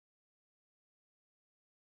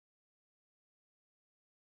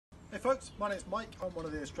Hey folks, my name's Mike. I'm one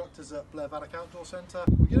of the instructors at Blairvadach Outdoor Centre.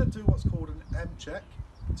 We're going to do what's called an M check.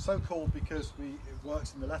 It's so called because it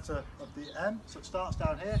works in the letter of the M. So it starts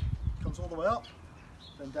down here, comes all the way up,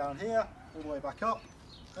 then down here, all the way back up,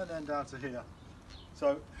 and then down to here.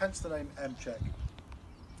 So hence the name M check.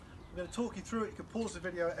 I'm going to talk you through it. You can pause the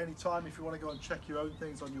video at any time if you want to go and check your own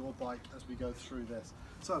things on your bike as we go through this.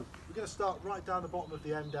 So we're going to start right down the bottom of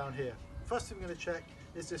the M down here. First thing we're going to check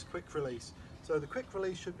is this quick release. So the quick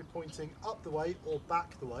release should be pointing up the way or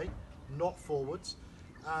back the way, not forwards.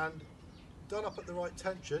 And done up at the right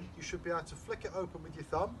tension, you should be able to flick it open with your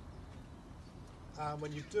thumb. And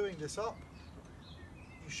when you're doing this up,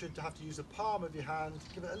 you should have to use the palm of your hand,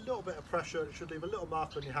 give it a little bit of pressure, and it should leave a little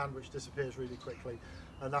mark on your hand which disappears really quickly,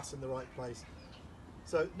 and that's in the right place.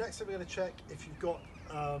 So next thing we're going to check if you've got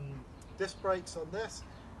disc brakes on this.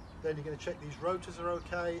 Then you're going to check these rotors are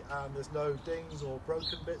okay and there's no dings or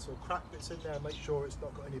broken bits or cracked bits in there, and make sure it's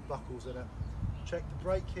not got any buckles in it. Check the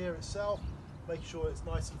brake here itself, make sure it's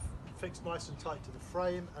nice and fixed nice and tight to the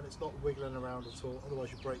frame and it's not wiggling around at all,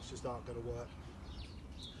 otherwise your brakes just aren't going to work.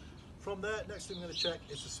 From there, next thing I'm going to check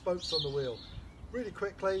is the spokes on the wheel. Really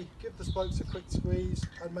quickly, give the spokes a quick squeeze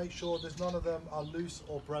and make sure there's none of them are loose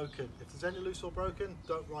or broken. If there's any loose or broken,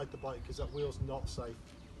 don't ride the bike because that wheel's not safe.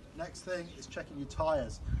 Next thing is checking your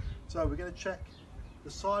tyres. So we're going to check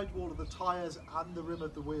the sidewall of the tyres and the rim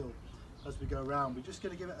of the wheel as we go around. We're just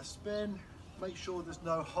going to give it a spin, make sure there's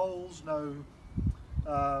no holes, no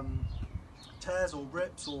tears or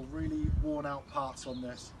rips or really worn out parts on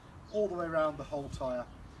this, all the way around the whole tyre.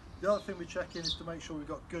 The other thing we're checking is to make sure we've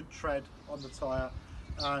got good tread on the tyre,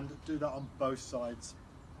 and do that on both sides.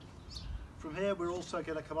 From here we're also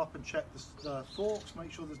going to come up and check the forks,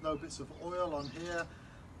 make sure there's no bits of oil on here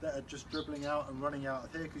that are just dribbling out and running out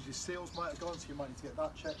of here, because your seals might have gone, so you might need to get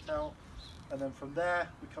that checked out. And then from there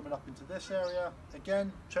we're coming up into this area.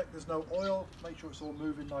 Again, check there's no oil, make sure it's all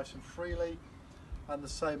moving nice and freely, and the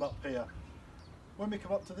same up here. When we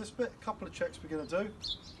come up to this bit, a couple of checks we're going to do.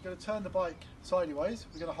 We're going to turn the bike sideways,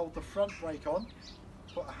 we're going to hold the front brake on,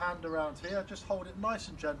 put a hand around here, just hold it nice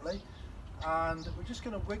and gently, and we're just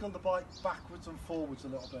going to wiggle the bike backwards and forwards a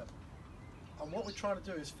little bit. And what we're trying to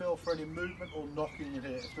do is feel for any movement or knocking in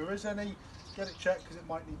here. If there is any, get it checked because it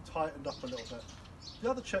might need tightened up a little bit.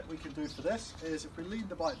 The other check we can do for this is if we lean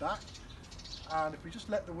the bike back and if we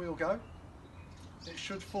just let the wheel go, it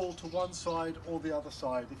should fall to one side or the other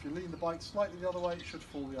side. If you lean the bike slightly the other way, it should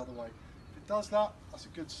fall the other way. If it does that, that's a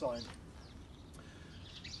good sign.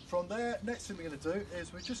 From there, next thing we're going to do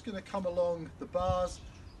is we're just going to come along the bars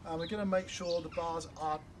and we're going to make sure the bars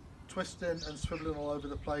aren't twisting and swiveling all over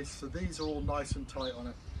the place, so these are all nice and tight on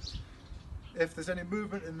it. If there's any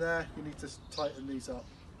movement in there, you need to tighten these up.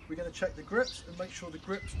 We're going to check the grips and make sure the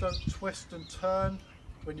grips don't twist and turn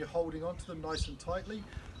when you're holding onto them nice and tightly.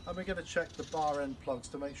 And we're going to check the bar end plugs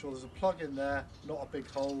to make sure there's a plug in there, not a big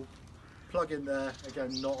hole. Plug in there,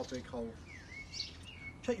 again, not a big hole.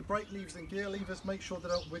 Check your brake levers and gear levers, make sure they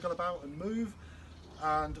don't wiggle about and move.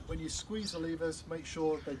 And when you squeeze the levers, make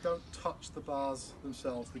sure they don't touch the bars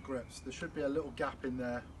themselves, the grips. There should be a little gap in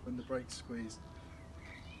there when the brake's squeezed.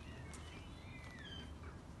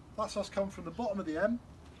 That's us come from the bottom of the M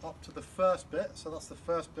up to the first bit, so that's the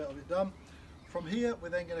first bit of it done. From here, we're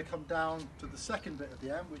then going to come down to the second bit of the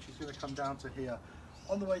M, which is going to come down to here.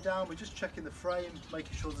 On the way down, we're just checking the frame,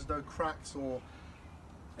 making sure there's no cracks or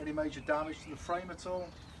any major damage to the frame at all.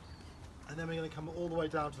 And then we're going to come all the way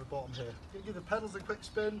down to the bottom here. We're going to give the pedals a quick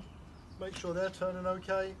spin, make sure they're turning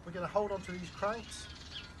okay. We're going to hold on to these cranks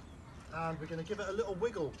and we're going to give it a little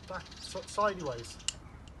wiggle back sideways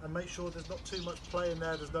and make sure there's not too much play in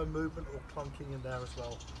there, there's no movement or clunking in there as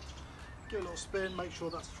well. Give it a little spin, make sure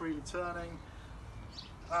that's freely turning,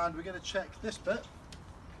 and we're going to check this bit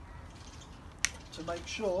to make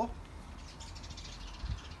sure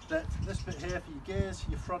that this bit here for your gears,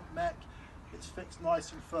 your front mech, it's fixed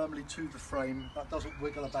nice and firmly to the frame. That doesn't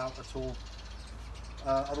wiggle about at all.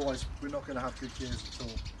 Otherwise we're not going to have good gears at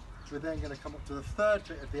all. We're then going to come up to the third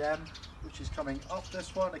bit of the M, which is coming up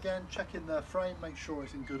this one. Again, checking the frame, make sure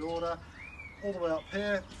it's in good order. All the way up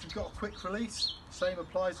here, if you've got a quick release, same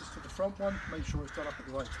applies as to the front one. Make sure it's done up at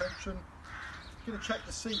the right tension. We're going to check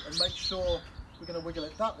the seat and make sure we're going to wiggle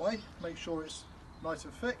it that way, make sure it's nice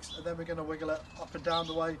and fixed, and then we're going to wiggle it up and down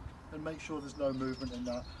the way and make sure there's no movement in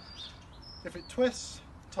that. If it twists,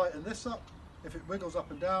 tighten this up. If it wiggles up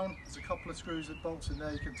and down, there's a couple of screws and bolts in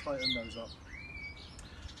there, you can tighten those up.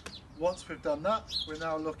 Once we've done that, we're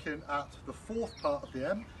now looking at the fourth part of the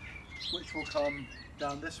M, which will come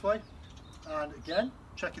down this way. And again,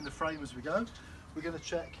 checking the frame as we go. We're going to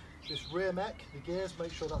check this rear mech, the gears,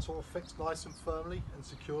 make sure that's all fixed nice and firmly and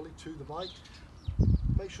securely to the bike.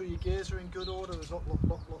 Make sure your gears are in good order. There's not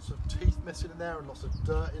lots of teeth missing in there and lots of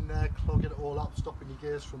dirt in there, clogging it all up, stopping your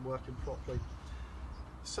gears from working properly.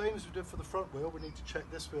 Same as we did for the front wheel, we need to check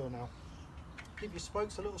this wheel now. Give your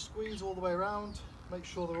spokes a little squeeze all the way around, make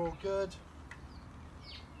sure they're all good.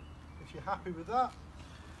 If you're happy with that,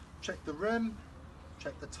 check the rim,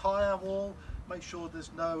 check the tyre wall, make sure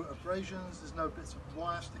there's no abrasions, there's no bits of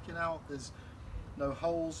wire sticking out, there's no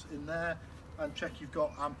holes in there, and check you've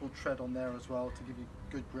got ample tread on there as well to give you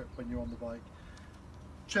good grip when you're on the bike.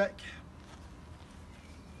 Check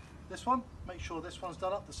this one, make sure this one's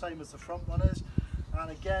done up the same as the front one is,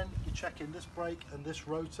 and again you're checking this brake and this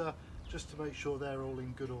rotor just to make sure they're all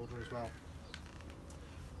in good order as well.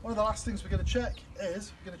 One of the last things we're going to check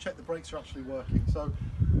is we're going to check the brakes are actually working. So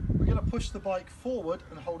we're going to push the bike forward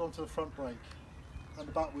and hold on to the front brake, and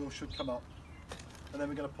the back wheel should come up. And then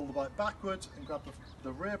we're going to pull the bike backwards and grab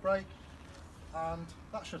the rear brake, and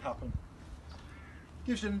that should happen.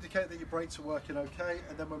 Gives you an indicator that your brakes are working okay,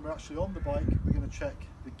 and then when we're actually on the bike, we're going to check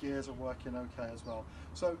the gears are working okay as well.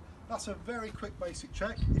 So that's a very quick basic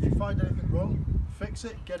check. If you find anything wrong, fix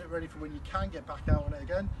it, get it ready for when you can get back out on it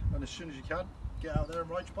again, and as soon as you can, get out there and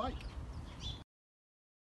ride your bike.